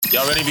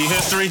Y'all ready to be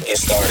history? Get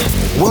started.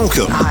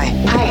 Welcome. Hi.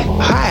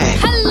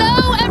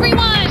 Hello,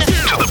 everyone.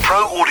 To the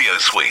Pro Audio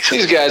Suite.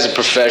 These guys are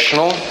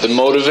professional. They're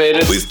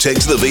motivated. With Tech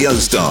to the VO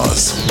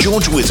stars.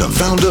 George Whittam,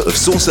 founder of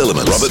Source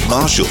Elements. Robert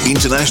Marshall,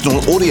 international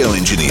audio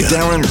engineer.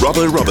 Darren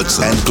Robbo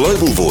Robertson. And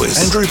Global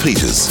Voice. Andrew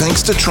Peters.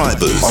 Thanks to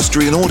Tribooth.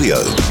 Austrian Audio.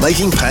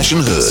 Making passion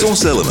heard.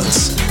 Source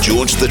Elements.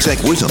 George the Tech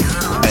Whittam.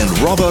 And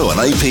Robbo and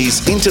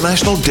AP's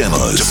international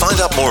demos. To find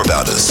out more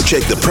about us,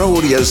 check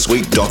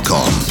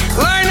theproaudiosuite.com.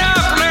 Line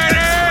up, ladies!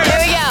 Here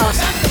we go.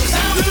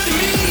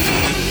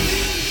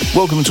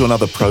 Welcome to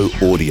another Pro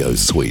Audio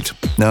Suite.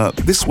 Now,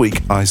 this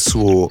week I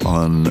saw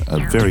on a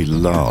very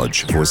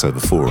large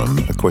voiceover forum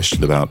a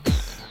question about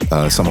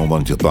someone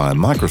wanting to buy a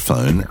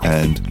microphone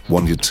and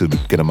wanted to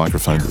get a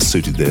microphone that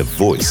suited their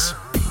voice.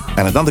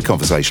 And another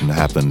conversation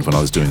happened when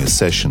I was doing a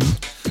session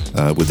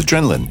with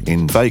Adrenaline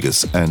in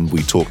Vegas, and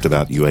we talked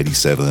about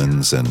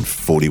U87s and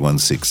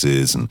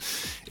 416s, and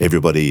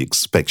everybody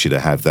expects you to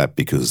have that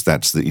because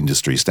that's the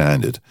industry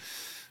standard.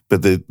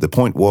 But the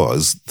point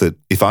was that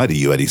if I had a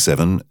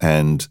U87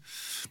 and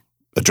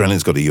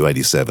Adrenaline's got a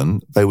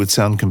U87, they would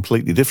sound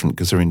completely different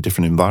because they're in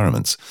different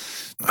environments.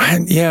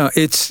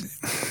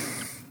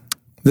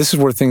 This is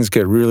where things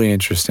get really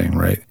interesting,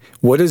 right?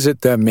 What is it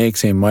that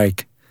makes a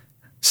mic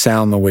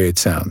sound the way it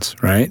sounds,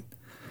 right?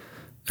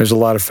 There's a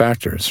lot of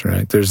factors,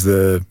 right? There's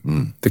the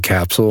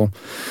capsule,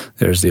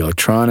 there's the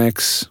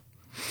electronics,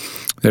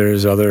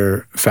 there's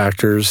other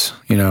factors,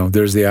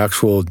 there's the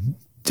actual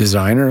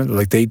designer.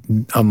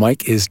 A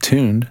mic is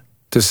tuned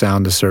to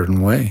sound a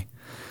certain way.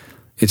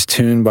 It's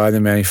tuned by the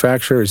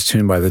manufacturer, it's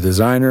tuned by the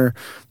designer.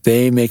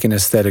 They make an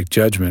aesthetic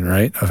judgment,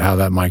 right, of how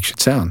that mic should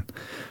sound.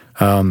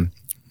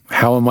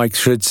 How a mic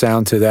should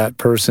sound to that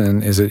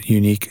person is a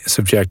unique,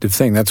 subjective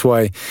thing. That's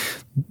why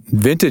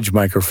vintage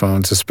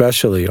microphones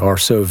especially are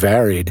so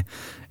varied.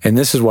 And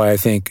this is why I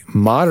think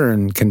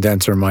modern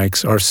condenser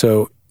mics are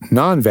so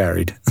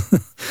non-varied.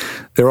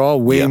 They're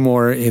all way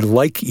more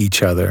like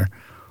each other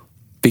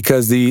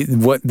because the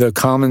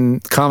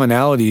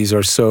commonalities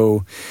are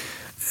so...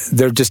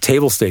 They're just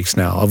table stakes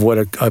now of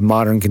what a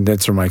modern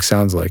condenser mic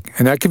sounds like.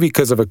 And that could be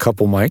because of a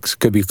couple mics,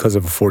 could be because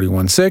of a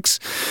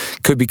 416,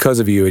 could be because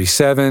of a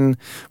U87,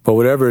 but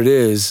whatever it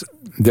is,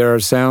 there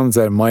are sounds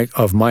of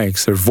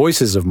mics, there are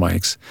voices of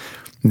mics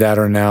that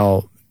are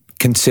now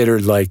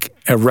considered like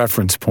a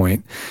reference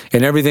point.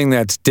 And everything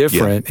that's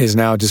different is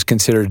now just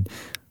considered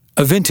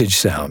a vintage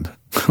sound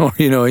or,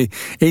 a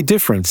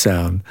different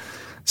sound.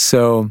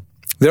 So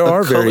there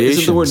are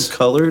variations. Isn't the word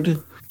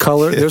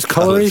colored? There's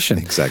coloration.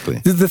 Exactly.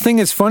 The thing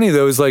that's funny,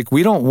 though, is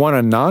we don't want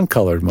a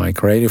non-colored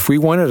mic, right? If we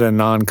wanted a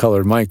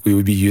non-colored mic, we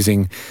would be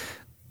using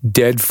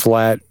dead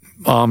flat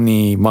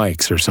Omni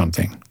mics or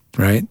something,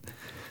 right?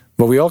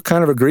 But we all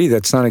kind of agree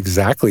that's not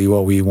exactly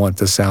what we want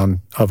the sound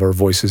of our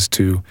voices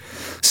to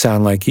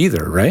sound like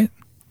either, right?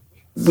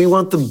 We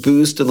want the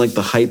boost and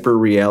the hyper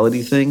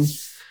reality thing.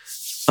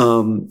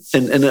 And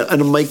a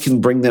mic can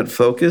bring that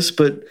focus,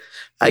 but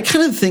I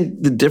kind of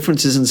think the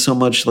difference isn't so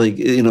much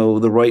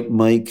the right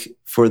mic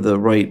for the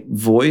right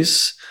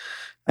voice.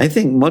 I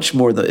think much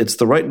more that it's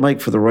the right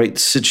mic for the right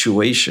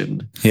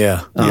situation.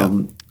 Yeah.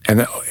 And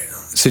the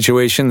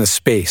situation, the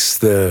space,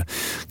 the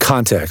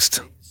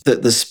context.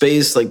 The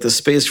space, the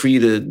space for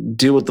you to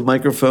deal with the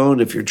microphone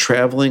if you're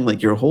traveling,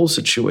 your whole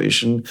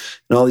situation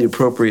and all the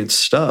appropriate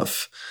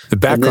stuff. The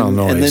background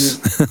noise.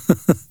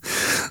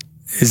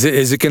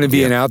 Is it going to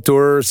be an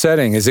outdoor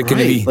setting? Is it going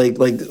to be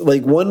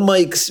like one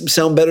mic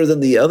sound better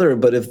than the other?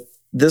 But if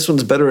this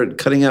one's better at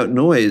cutting out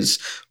noise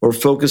or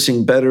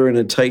focusing better in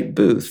a tight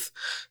booth,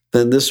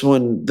 then this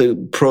one, the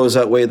pros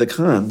outweigh the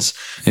cons.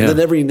 Yeah. And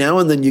then every now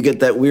and then you get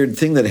that weird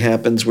thing that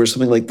happens where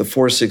something like the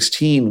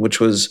 416,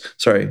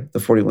 the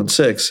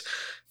 416,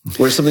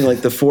 where something like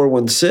the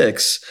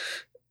 416,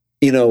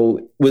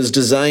 was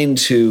designed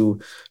to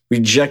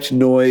reject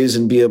noise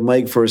and be a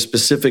mic for a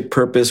specific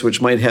purpose,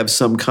 which might have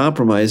some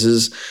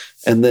compromises.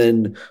 And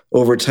then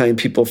over time,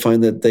 people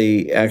find that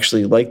they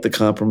actually like the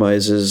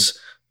compromises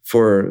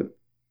for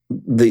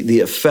the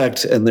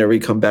effect. And there we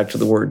come back to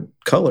the word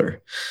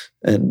color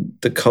and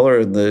the color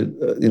and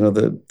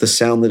the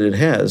sound that it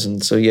has.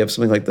 And so you have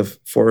something like the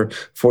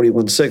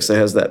 416 that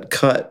has that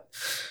cut,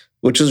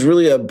 which is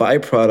really a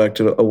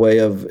byproduct, a way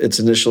of its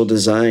initial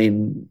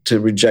design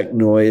to reject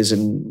noise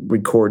and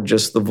record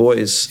just the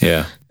voice.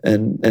 Yeah.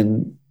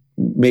 And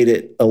made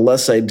it a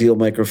less ideal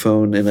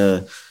microphone in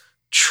a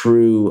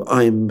true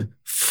I'm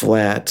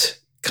flat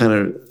kind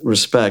of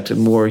respect and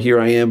more here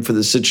I am for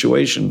the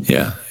situation.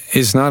 Yeah.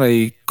 It's not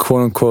a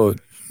quote unquote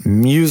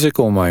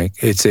musical mic.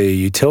 It's a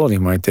utility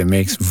mic that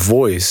makes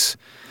voice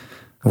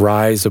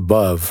rise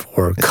above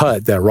or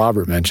cut that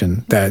Robert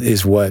mentioned. That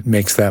is what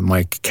makes that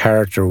mic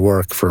character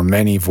work for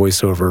many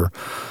voiceover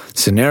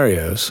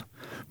scenarios,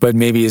 but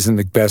maybe isn't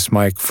the best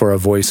mic for a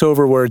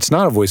voiceover where it's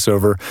not a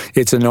voiceover,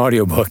 it's an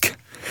audiobook.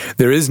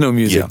 There is no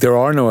music. Yeah. There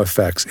are no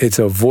effects. It's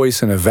a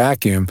voice in a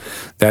vacuum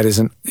that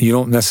isn't, you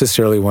don't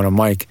necessarily want a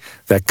mic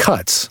that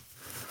cuts.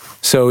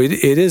 So it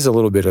is a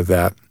little bit of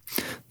that.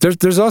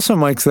 There's also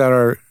mics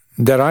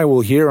that I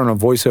will hear on a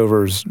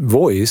voiceover's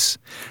voice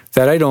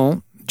that I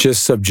don't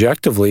just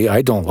subjectively,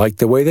 I don't like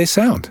the way they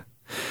sound.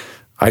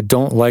 I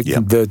don't like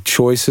the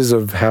choices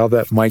of how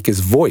that mic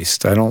is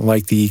voiced. I don't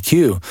like the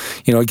EQ.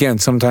 Again,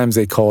 sometimes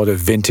they call it a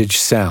vintage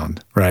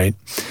sound, right?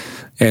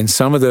 And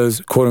some of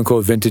those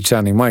quote-unquote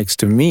vintage-sounding mics,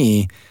 to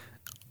me,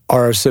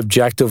 are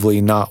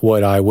subjectively not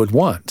what I would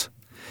want.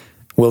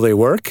 Will they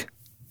work?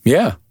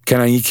 Yeah.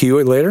 Can I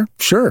EQ it later?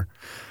 Sure.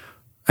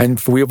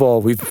 And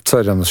we've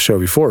said it on the show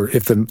before,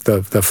 if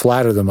the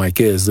flatter the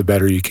mic is, the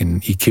better you can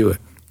EQ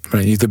it.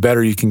 Right? The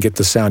better you can get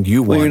the sound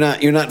you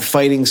want. You're not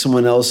fighting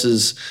someone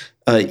else's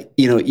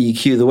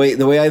EQ.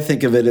 The way I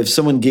think of it, if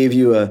someone gave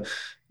you a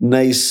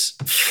nice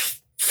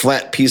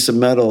flat piece of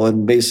metal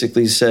and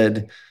basically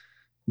said,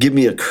 "Give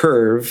me a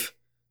curve,"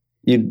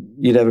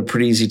 you'd have a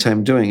pretty easy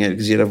time doing it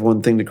because you'd have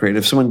one thing to create.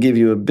 If someone gave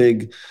you a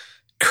big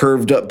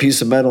curved up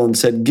piece of metal and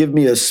said, "Give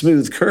me a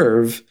smooth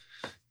curve,"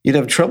 you'd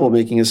have trouble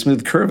making a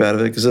smooth curve out of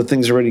it because the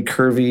thing's already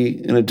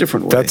curvy in a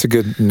different way. That's a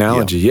good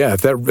analogy. Yeah.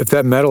 If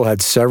that metal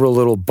had several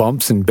little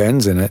bumps and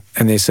bends in it,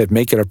 and they said,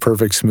 "Make it a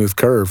perfect smooth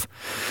curve,"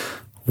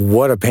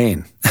 what a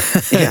pain.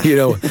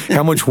 Yeah.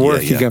 How much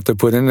work you have to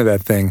put into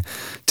that thing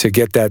to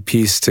get that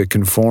piece to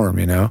conform,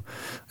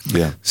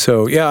 Yeah.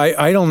 So,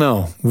 I don't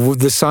know.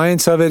 The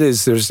science of it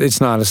is it's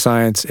not a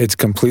science. It's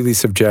completely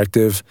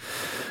subjective.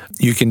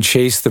 You can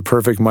chase the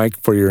perfect mic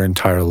for your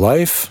entire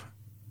life.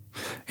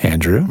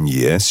 Andrew?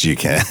 Yes, you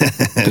can.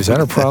 Is that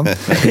a problem?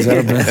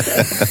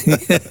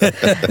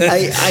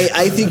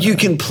 I think you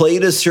can play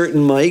to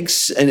certain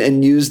mics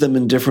and use them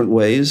in different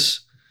ways,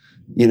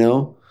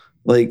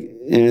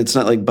 and it's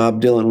not like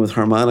Bob Dylan with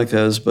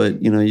harmonicas,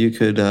 but, you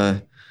could,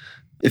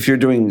 if you're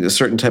doing a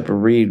certain type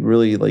of reed,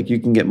 really, you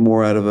can get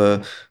more out of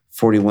a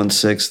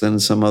 41.6 than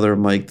some other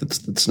mic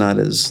that's not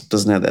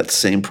doesn't have that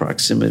same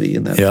proximity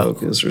and that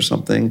focus or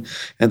something.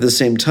 At the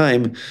same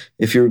time,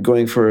 if you're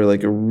going for a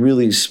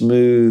really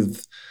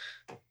smooth,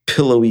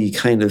 pillowy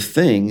kind of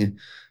thing,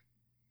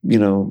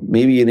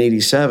 maybe an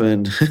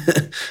 87,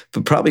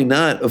 but probably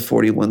not a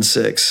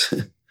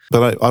 41.6.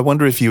 But I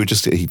wonder if you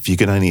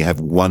could only have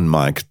one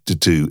mic to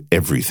do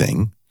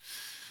everything,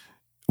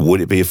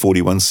 would it be a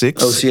 41.6?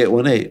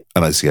 OC818.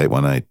 An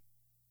OC818.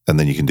 And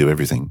then you can do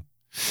everything.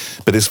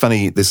 But it's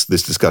funny, this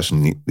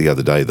discussion the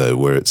other day, though,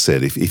 where it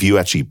said if you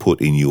actually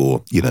put in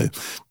your,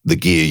 the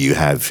gear you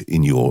have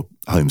in your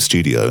home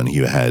studio and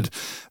you had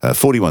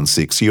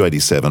 41.6,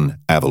 U87,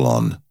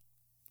 Avalon,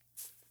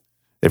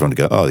 everyone would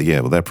go, "Oh,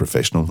 yeah, well, they're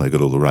professional. They've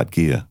got all the right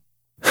gear."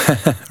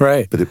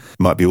 Right. But it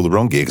might be all the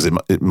wrong gear because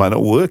it might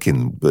not work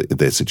in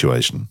their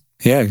situation.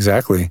 Yeah,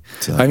 exactly.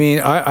 So.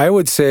 I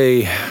would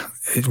say,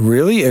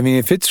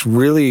 if it's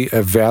really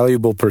a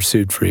valuable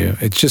pursuit for you,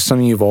 it's just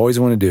something you've always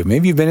wanted to do.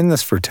 Maybe you've been in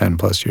this for 10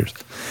 plus years.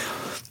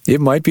 It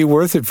might be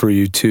worth it for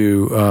you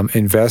to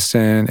invest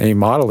in a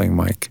modeling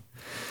mic,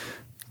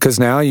 because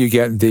now you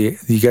get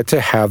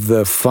to have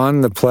the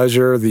fun, the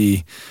pleasure,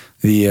 the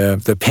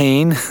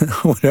pain,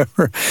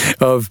 whatever,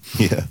 of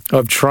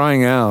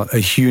trying out a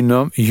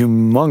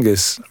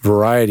humongous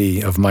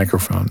variety of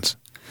microphones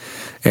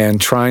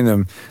and trying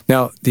them.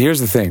 Now, here's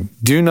the thing.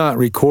 Do not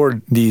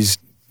record these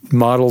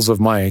models of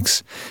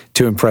mics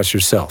to impress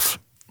yourself.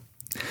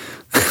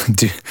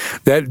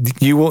 That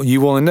you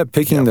will end up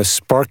picking the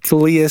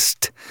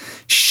sparkliest,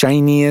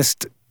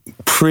 shiniest,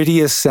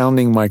 prettiest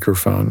sounding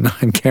microphone.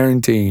 I'm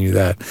guaranteeing you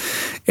that.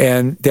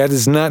 And that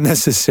is not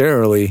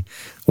necessarily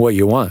what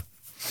you want.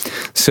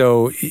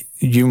 So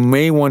you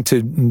may want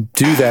to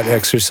do that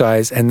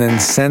exercise and then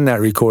send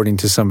that recording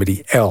to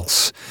somebody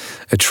else,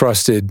 a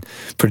trusted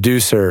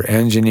producer,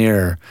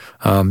 engineer.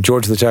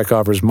 George the Tech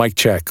offers Mic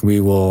Check. We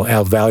will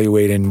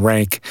evaluate and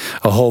rank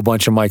a whole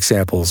bunch of mic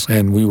samples,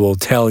 and we will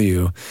tell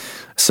you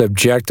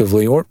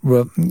subjectively, or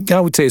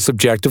I would say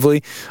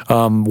subjectively,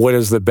 what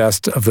is the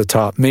best of the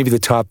top, maybe the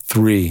top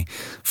 3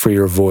 for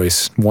your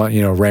voice,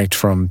 ranked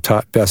from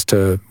top best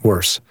to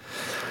worst.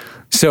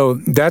 So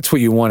that's what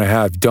you want to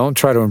have. Don't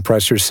try to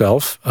impress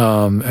yourself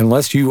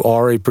unless you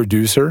are a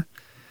producer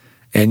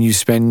and you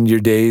spend your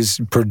days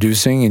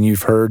producing and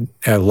you've heard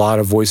a lot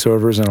of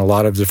voiceovers in a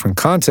lot of different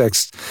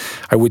contexts.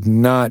 I would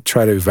not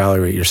try to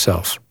evaluate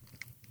yourself.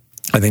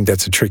 I think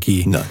that's a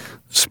tricky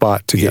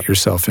spot to get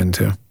yourself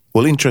into.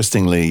 Well,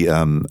 interestingly,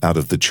 out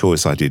of the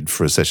choice I did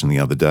for a session the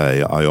other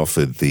day, I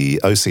offered the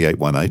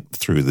OC818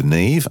 through the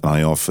Neve, and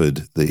I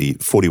offered the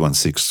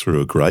 41.6 through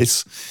a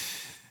Grace.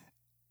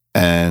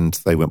 And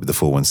they went with the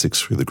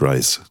 416 through the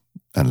Grace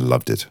and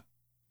loved it.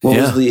 What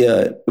was the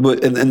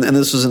and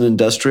this was an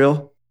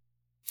industrial?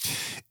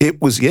 It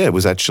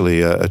was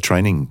actually a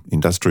training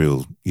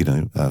industrial,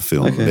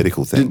 film,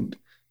 medical thing.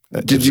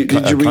 Did you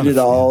read it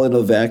all in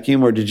a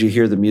vacuum, or did you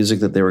hear the music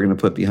that they were going to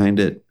put behind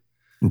it?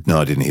 No,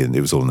 I didn't hear it.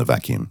 It was all in the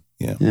vacuum.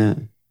 Yeah. Yeah.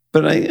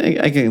 But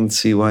I can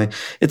see why.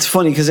 It's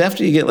funny because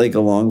after you get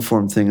a long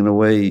form thing, in a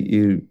way,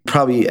 you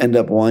probably end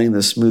up wanting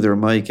the smoother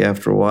mic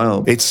after a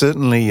while. It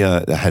certainly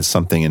has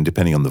something, and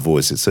depending on the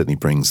voice, it certainly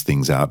brings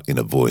things out in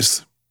a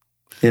voice.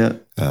 Yeah.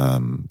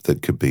 That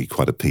could be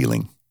quite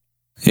appealing.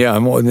 Yeah,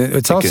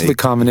 it's also the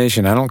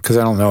combination. I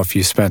don't know if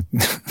you spent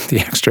the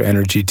extra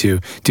energy to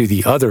do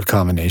the other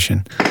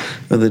combination.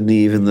 Or the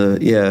Neve and a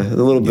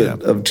little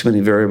bit of too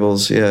many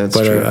variables. Yeah, it's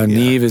but true. a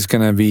Neve is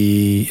going to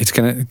be,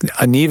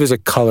 a Neve is a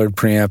colored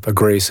preamp, a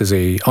Grace is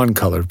a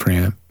uncolored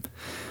preamp.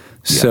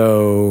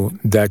 So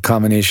that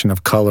combination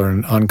of color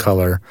and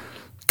uncolor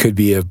could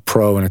be a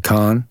pro and a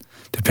con,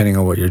 depending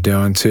on what you're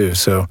doing too.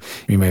 So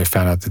you may have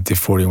found out that the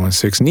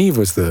 41.6 Neve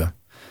was the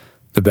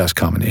best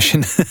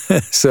combination.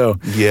 So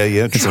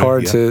it's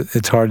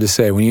hard to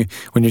say when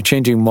you're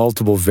changing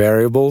multiple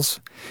variables.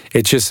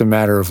 It's just a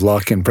matter of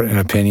luck and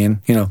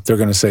opinion. You know, they're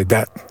going to say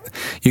that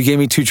you gave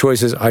me two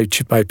choices. I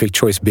picked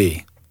choice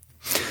B.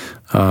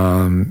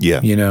 In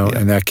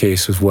that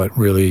case was what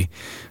really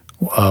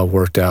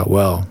worked out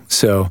well.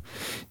 So,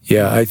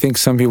 I think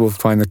some people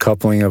find the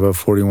coupling of a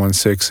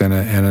 41.6 and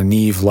a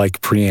Neve-like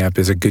preamp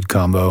is a good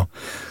combo.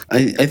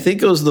 I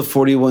think it was the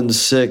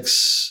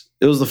 41.6.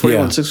 It was the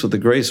 41.6 with the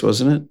Grace,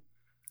 wasn't it?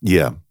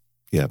 Yeah.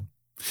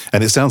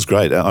 And it sounds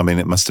great. I mean,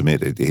 it must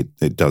admit,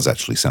 it does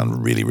actually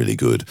sound really, really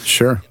good.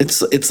 Sure.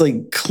 It's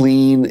like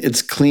clean.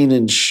 It's clean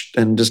and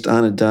just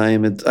on a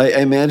dime.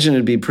 I imagine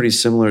it'd be pretty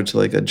similar to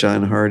like a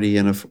John Hardy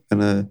and a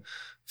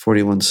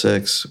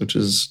 41.6, which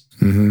is...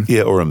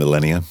 Mm-hmm. Or a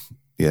Millennia.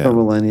 Yeah. Or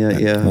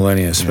Millennia,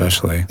 Millennia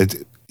especially. But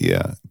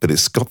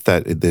it's got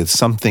that, there's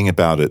something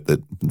about it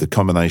that the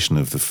combination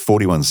of the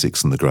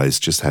 41.6 and the Grace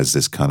just has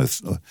this kind of,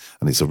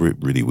 and it's a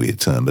really weird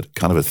term, but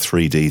kind of a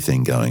 3D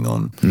thing going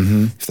on,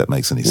 if that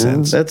makes any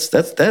sense.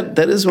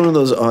 That is one of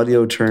those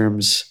audio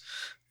terms.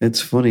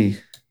 It's funny.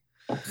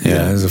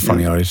 Yeah, it is a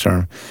funny audio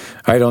term.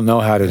 I don't know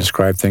how to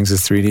describe things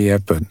as 3D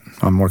yet, but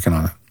I'm working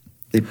on it.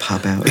 They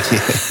pop out.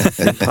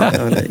 They pop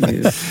out at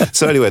you.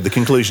 So anyway, the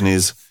conclusion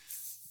is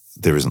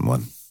there isn't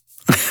one.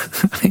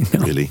 I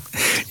know. Really?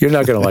 You're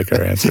not going to like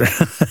our answer.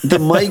 The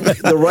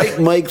right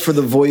mic for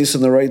the voice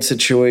in the right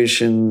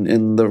situation,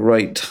 in the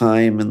right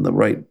time, in the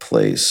right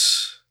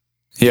place.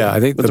 Yeah, I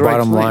think the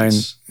bottom line,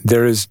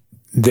 there is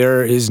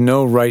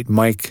no right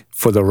mic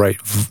for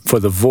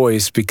the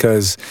voice,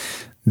 because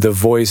the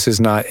voice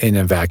is not in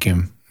a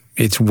vacuum.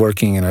 It's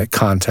working in a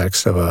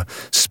context of a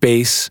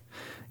space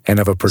and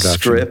of a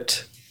production.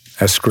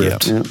 A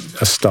script,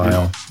 a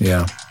style,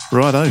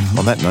 Righto,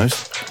 on that note.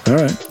 All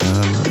right.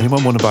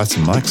 Anyone want to buy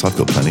some mics? I've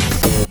got plenty.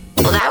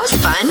 Well, that was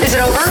fun. Is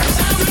it over?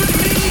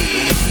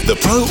 The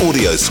Pro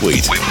Audio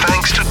Suite, with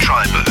thanks to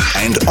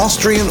TriBooth and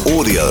Austrian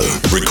Audio,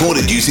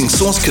 recorded using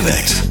Source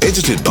Connect,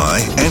 edited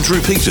by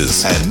Andrew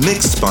Peters and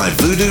mixed by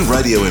Voodoo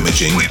Radio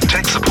Imaging, with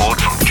tech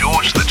support from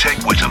George the Tech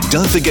Whittam.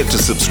 Don't forget to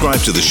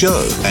subscribe to the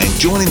show and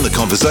join in the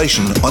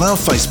conversation on our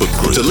Facebook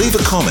group. To leave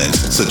a comment,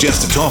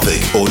 suggest a topic,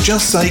 or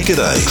just say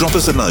g'day, drop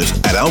us a note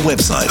at our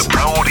website,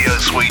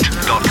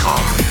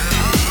 theproaudiosuite.com.